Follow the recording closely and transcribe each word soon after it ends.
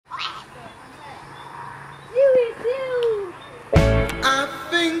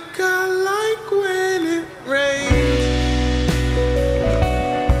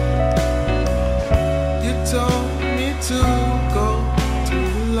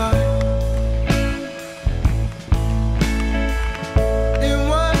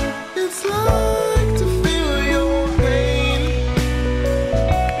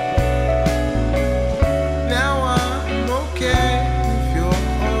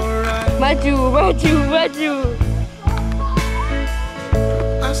Maju, maju, maju.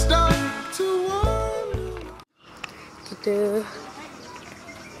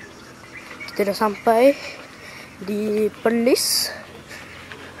 Kita dah sampai di Perlis.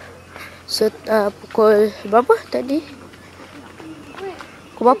 Pukul berapa tadi?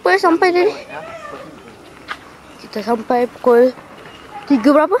 Pukul berapa sampai tadi? Kita sampai pukul 3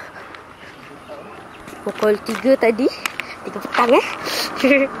 berapa? Pukul 3 tadi. 3 petang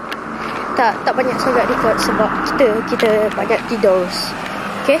tak banyak sangat record sebab kita banyak tidur.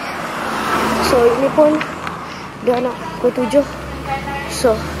 Okay. So ini pun dah nak pukul 7.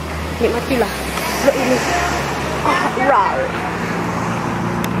 So nikmatilah vlog ini. Raw.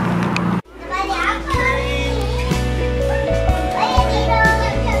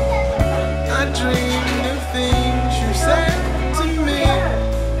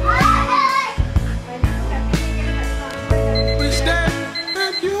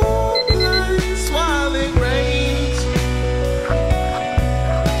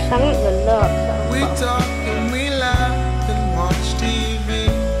 Sangat gelap. We talk and we laugh and watch TV.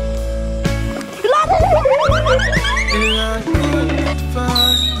 And I couldn't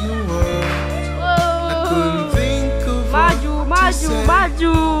find the words. I couldn't think of what to say.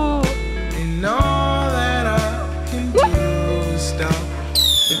 Maju. And all that I can do is stop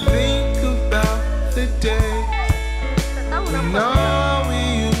and think about the day when all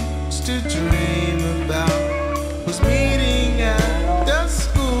we used to dream about was meeting at the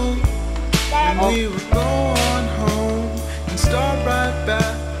school. And we would go on home and start right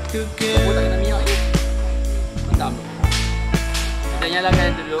back again.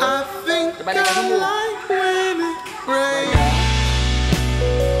 I think I like when it rains.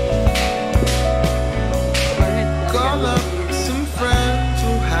 Call up some friends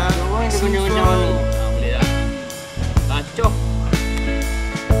who'll have some fun.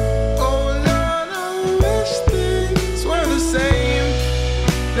 Oh Lord, I wish things were the same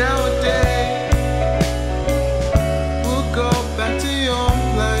nowadays. We'll go back to your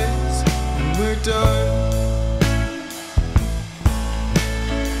place when we're done.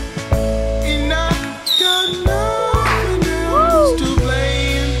 And I got nothing else to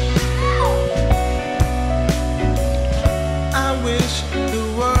blame. I wish the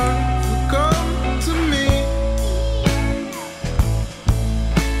world would come to me.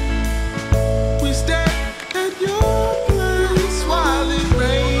 We stay at your place while it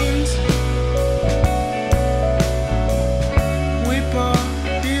rains. We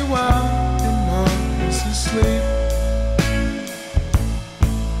party while your mom's asleep.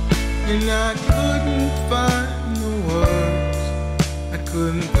 And I couldn't find the words. I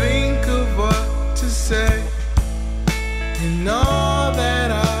couldn't think of what to say. And all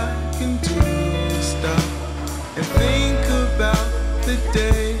that I can do is stop and think about the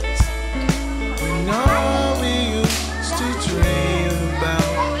days when all we used to dream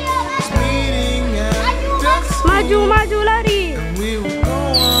about was meeting at the school. Maju, lari. And we would go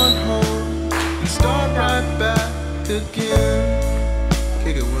on home and start right back again.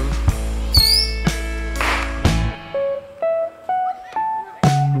 Kick it, Will.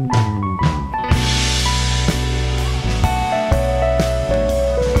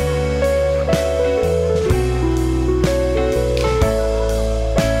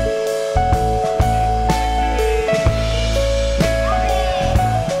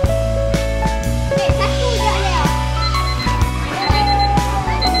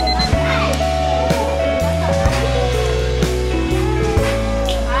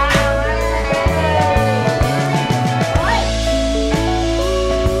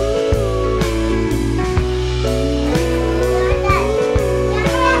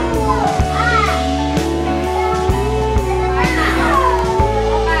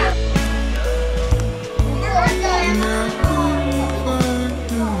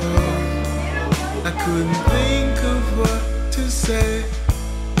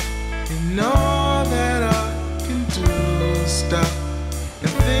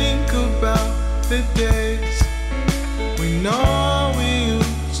 the days when all we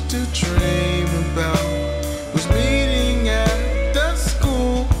used to dream about was meeting at the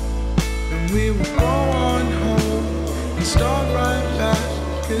school, and we would go on home and start right back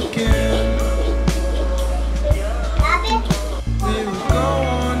again. We would go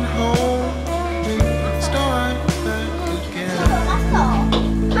on home and start right back again.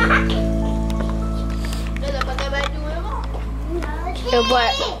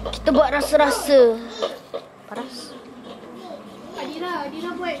 Kita buat rasa-rasa. Paras. Adira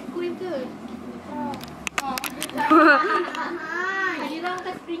buat kuih ke? Adira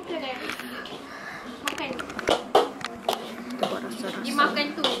angkat sprinkle makan. Kita buat rasa-rasa.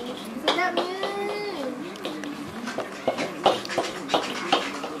 Dimakan tu. Sedapnya.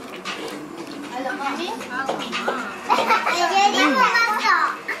 Alamak ni. Dia masak.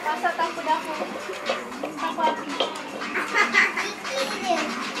 Masak tanpa dapur. Tanpa api.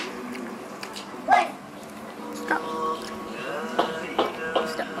 Stop.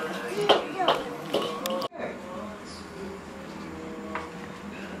 Stop.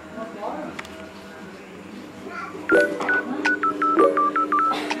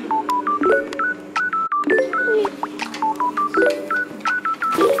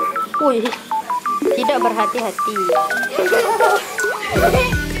 Wih, tidak berhati-hati.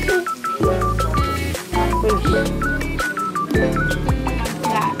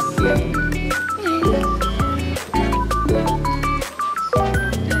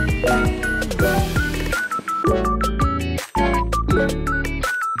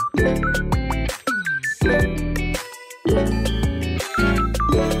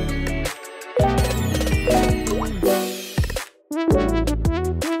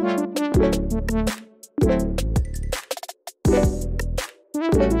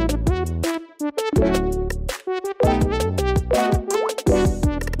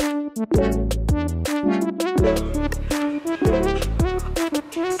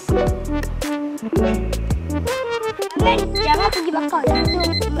 Jangan pergi bakar.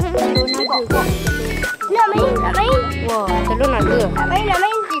 Telur naga. Nak main, nak main. Wah, telur naga. Nak main, nak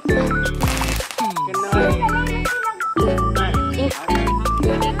main.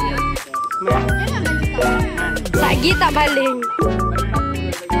 Sagi tak baling.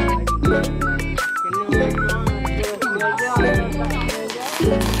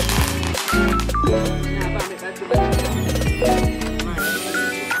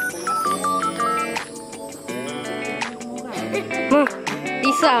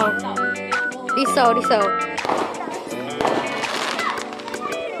 Risau. Risau, risau.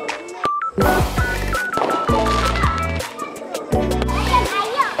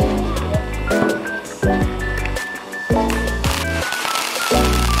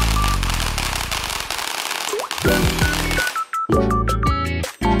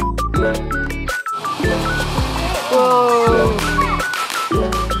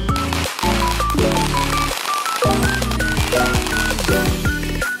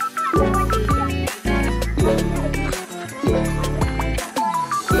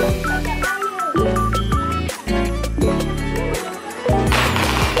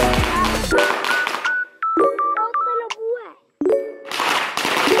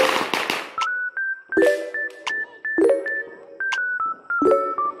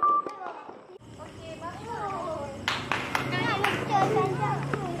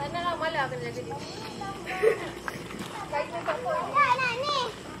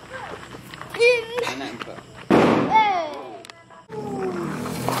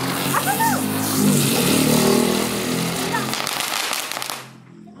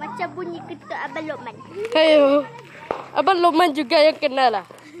 Macam bunyi ketuk Abang Lokman. Ayo. Abang Lokman juga yang kena lah.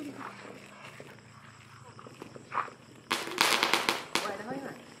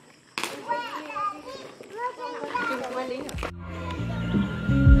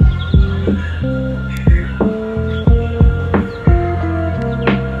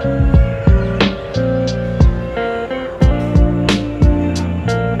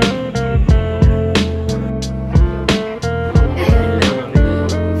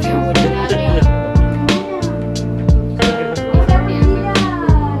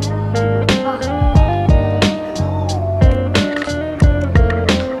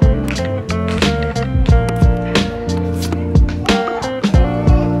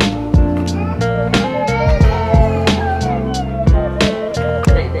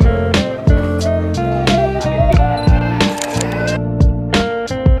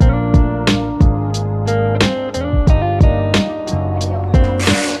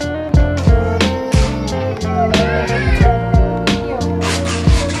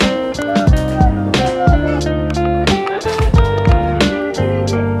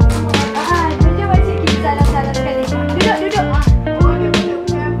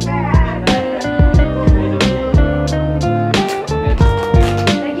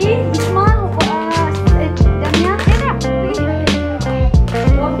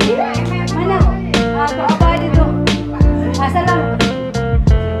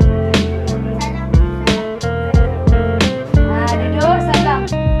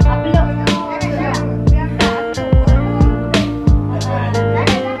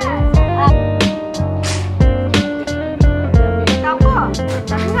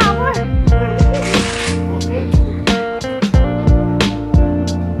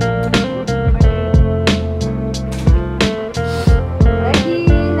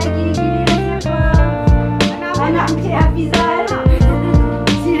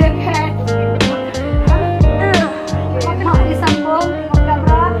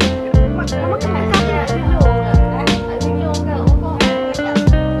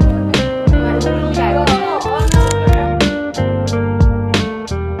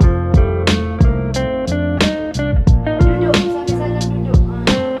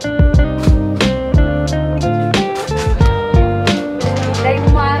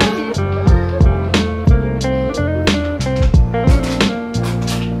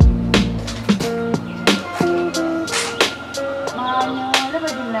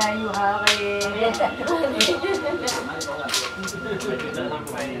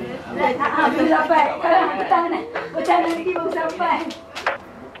 Belum sampai. Kalau petang lagi baru sampai.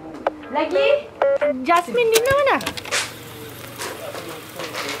 Lagi? Jasmine Dina mana?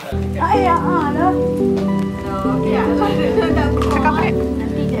 Lah. Okey. Cakap apa?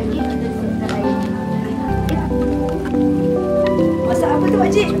 Nanti lagi kita selesai. Masak apa tu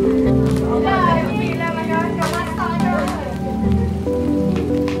pakcik?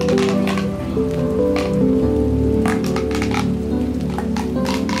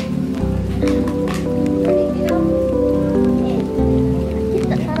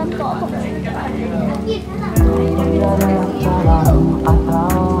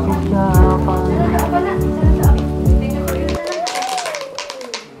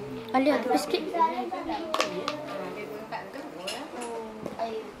 Alia, tepi sikit.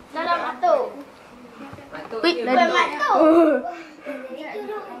 Salam atuk. Wait, Bukan dah. mak tu.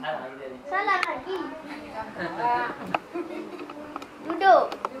 Salah lagi. Duduk.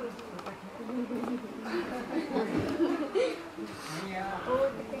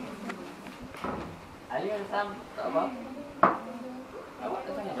 Alia sam tak apa. Awak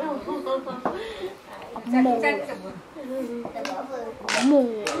tak tanya. Tak buat apa. Kamu.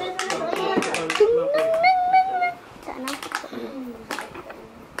 Tak nampak.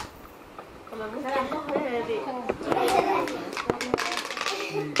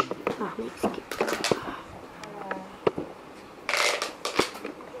 Naik sikit. Tak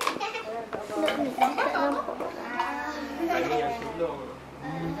nampak. Ini yang sulung.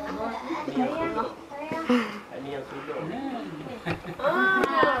 Ini yang sulung.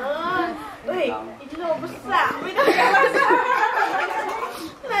 Weh, itu besar. Minum besar.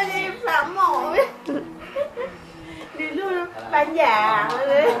 Nak jadi plamor. Dulu panjang.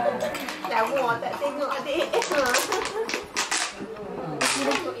 Lama tak tengok adik.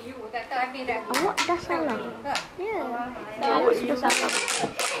 Awak dah salam. Ya. Awak sudah salam.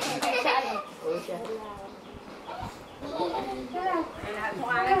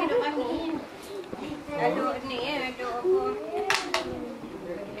 Duduk ni, duduk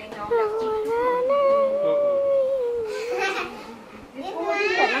apa?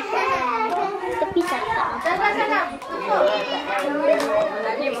 Tepi cakap. Salam.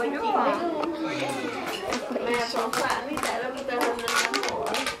 Nak dia mau jumpa. Sofa ni tak lama tahan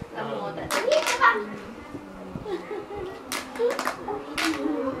lama tak tengok.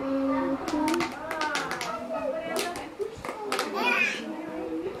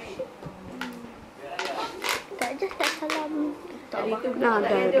 Tak je tak salam. Nah,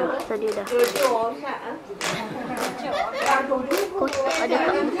 dah. Tadi dah. Jodoh sat. Kotak ada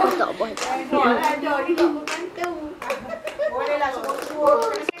kat muka tak boleh. Ada di kat pembantu. Bolehlah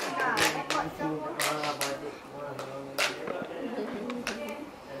semua.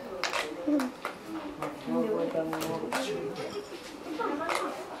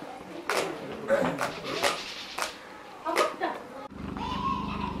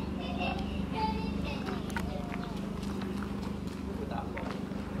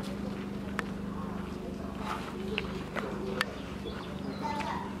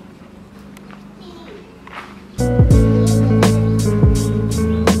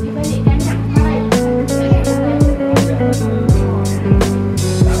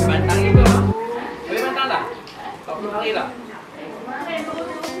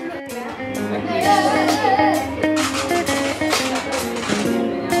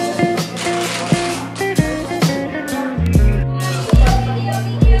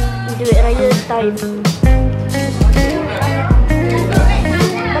 Duit raya time.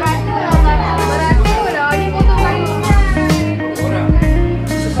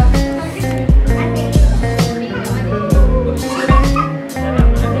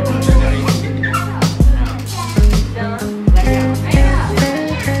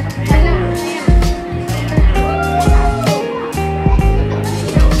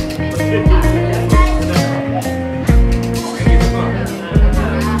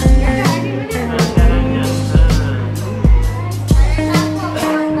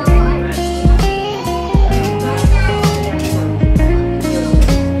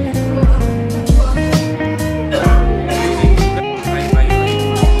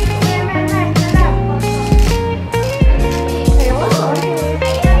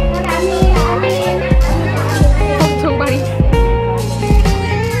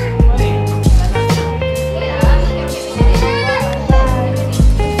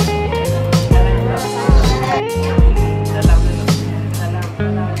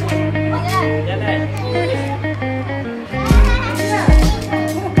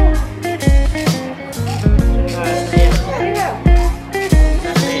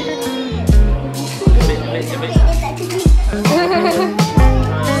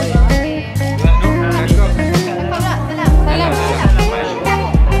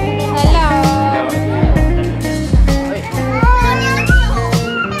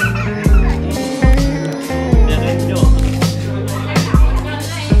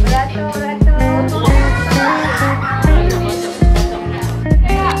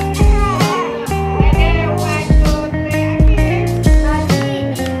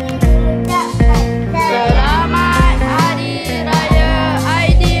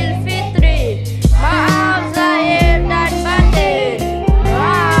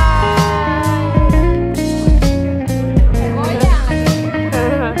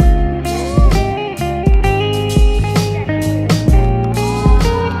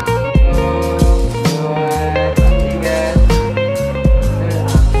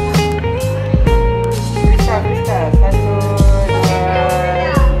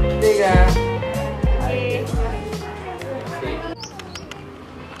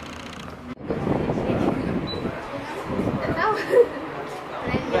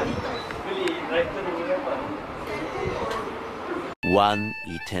 One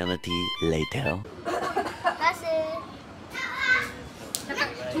eternity later. Kasih.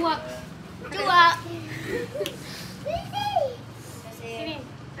 Cuak. Cuak. Sini.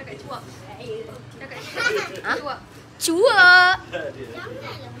 Kakak cuak. Kakak cuak. Cuak.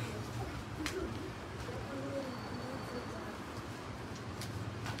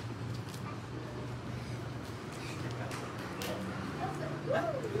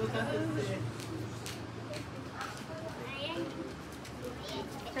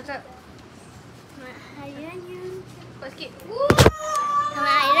 Kakak Hari Raya. kuat sikit.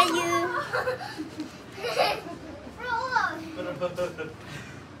 Selamat Hari Raya.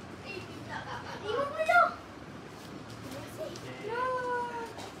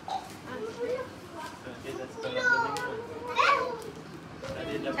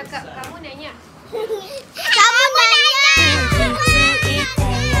 Kakak kamu nanya. Kamu nanya.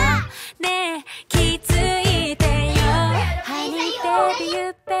 ねえ気づいてよハニーベビ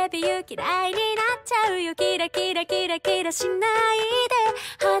ーベビー嫌いになっちゃうよキラキラキラキラしない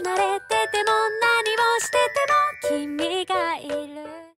で離れてても何をしてても君がいる